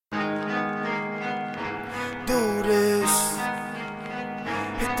Do this,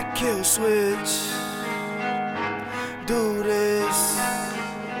 hit the kill switch. Do this.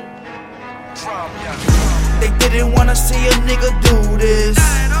 They didn't wanna see a nigga do this.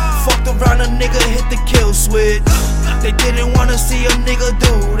 Fucked around, a nigga hit the kill switch. They didn't wanna see a nigga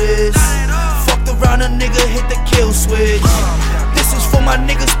do this. Fucked around, a nigga hit the kill switch. This is for my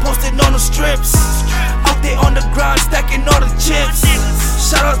niggas posted on the strips. Out there on the grind, stacking all the chips.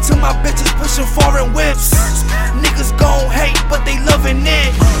 Shout out to my bitches pushing foreign whips. Niggas gon' hate, but they loving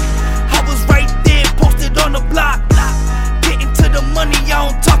it. I was right there, posted on the block. Getting to the money,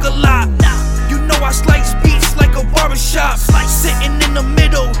 I don't talk a lot. You know I slice beats like a barbershop. Sitting in the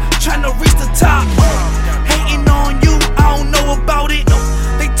middle, trying to reach the top. Hating on you, I don't know about it.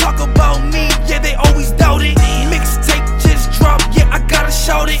 They talk about me, yeah, they always doubt it. Mixtape just dropped, yeah, I gotta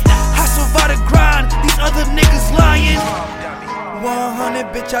shout it. I survived the grind, these other niggas lying.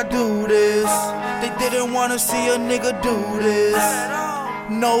 100, bitch, I do this. They didn't wanna see a nigga do this.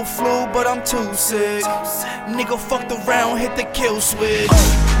 No flu, but I'm too sick. Nigga fucked around, hit the kill switch.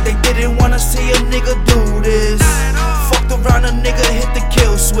 They didn't wanna see a nigga do this. Fucked around, a nigga hit the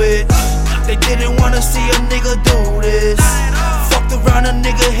kill switch. They didn't wanna see a nigga do this. Fucked around, a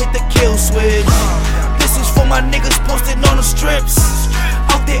nigga hit the kill switch. This is for my niggas posted on the strips.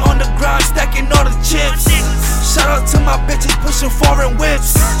 Out there on the grind, stacking all the chips. Shout out to my bitches pushing foreign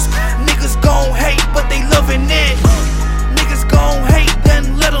whips. Niggas gon' hate, but they loving it. Niggas gon' hate,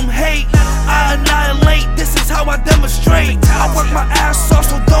 then let them hate. I annihilate, this is how I demonstrate. I work my ass off,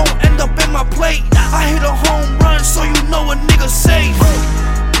 so don't end up in my plate. I hit a home run, so you know a nigga safe.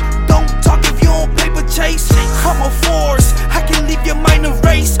 Don't talk if you don't paper chase. I'm a force, I can leave your mind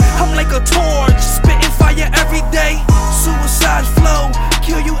erased. I'm like a torch, spitting fire every day. Suicide flow,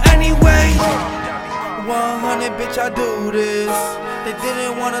 kill you anyway. 100, bitch, I do this. They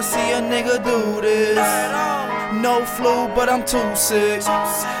didn't wanna see a nigga do this. No flu, but I'm too sick.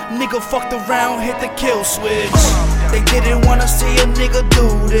 Nigga fucked around, hit the kill switch. They didn't wanna see a nigga do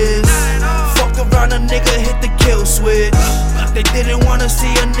this. Fucked around, a nigga hit the kill switch. They didn't wanna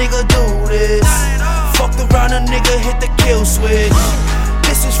see a nigga do this. Fucked around, a nigga hit the kill switch.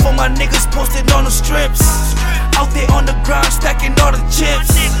 This is for my niggas posted on the strips. Out there on the grind, stacking all the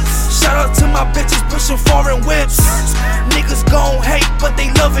chips. Shout out to my bitches pushing foreign whips. Niggas gon' hate, but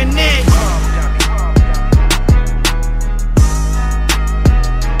they loving it.